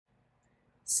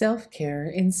Self-Care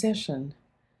in Session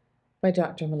by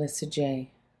Dr. Melissa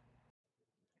J.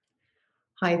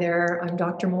 Hi there, I'm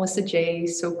Dr. Melissa J.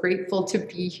 So grateful to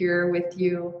be here with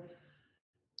you.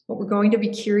 What we're going to be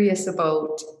curious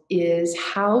about is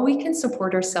how we can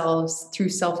support ourselves through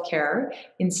self-care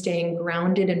in staying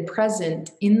grounded and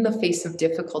present in the face of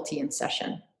difficulty in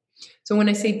session. So when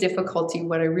I say difficulty,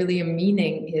 what I really am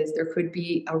meaning is there could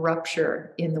be a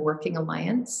rupture in the working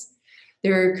alliance.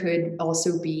 There could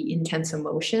also be intense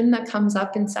emotion that comes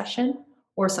up in session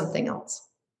or something else.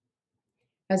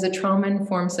 As a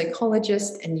trauma-informed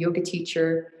psychologist and yoga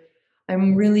teacher,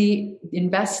 I'm really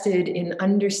invested in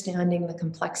understanding the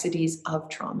complexities of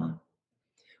trauma.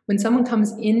 When someone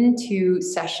comes into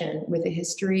session with a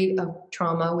history of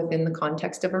trauma within the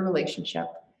context of a relationship,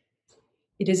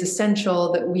 it is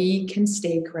essential that we can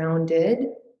stay grounded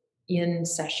in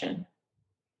session.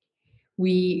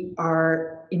 We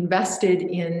are invested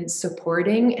in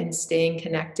supporting and staying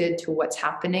connected to what's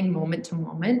happening moment to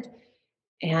moment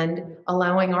and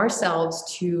allowing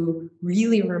ourselves to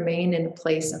really remain in a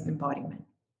place of embodiment.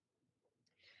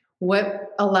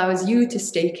 What allows you to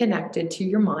stay connected to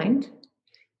your mind,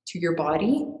 to your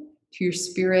body, to your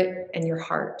spirit, and your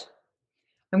heart?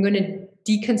 I'm going to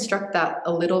deconstruct that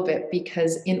a little bit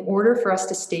because in order for us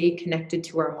to stay connected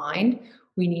to our mind,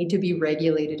 we need to be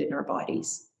regulated in our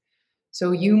bodies.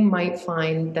 So you might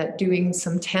find that doing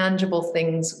some tangible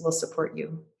things will support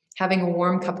you. Having a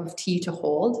warm cup of tea to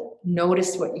hold,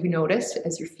 notice what you notice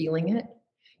as you're feeling it.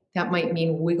 That might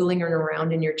mean wiggling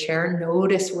around in your chair.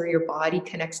 Notice where your body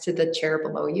connects to the chair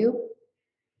below you.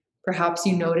 Perhaps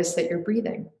you notice that you're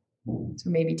breathing. So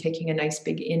maybe taking a nice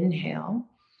big inhale,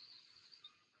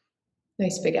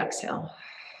 nice big exhale.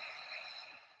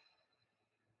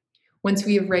 Once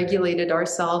we have regulated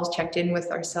ourselves, checked in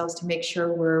with ourselves to make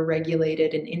sure we're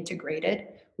regulated and integrated,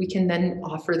 we can then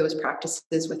offer those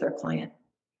practices with our client.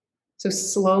 So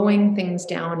slowing things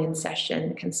down in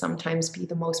session can sometimes be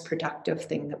the most productive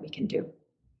thing that we can do.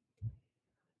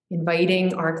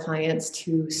 Inviting our clients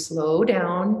to slow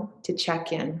down, to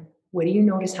check in. What do you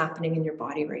notice happening in your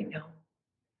body right now?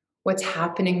 What's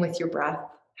happening with your breath?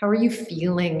 How are you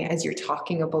feeling as you're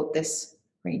talking about this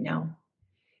right now?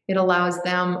 It allows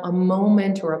them a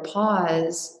moment or a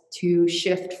pause to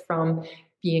shift from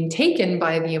being taken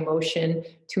by the emotion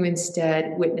to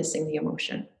instead witnessing the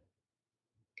emotion.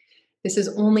 This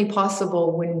is only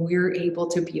possible when we're able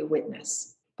to be a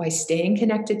witness. By staying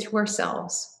connected to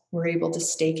ourselves, we're able to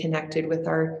stay connected with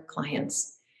our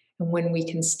clients. And when we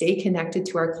can stay connected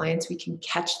to our clients, we can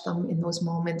catch them in those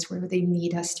moments where they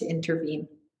need us to intervene.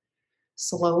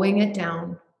 Slowing it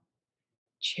down,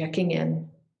 checking in,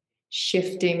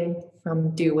 shifting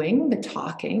from doing the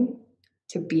talking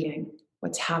to being,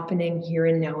 what's happening here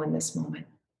and now in this moment.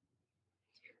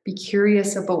 Be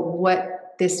curious about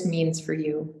what this means for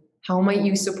you. How might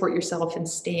you support yourself in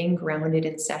staying grounded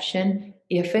in session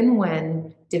if and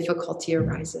when difficulty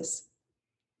arises?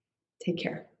 Take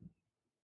care.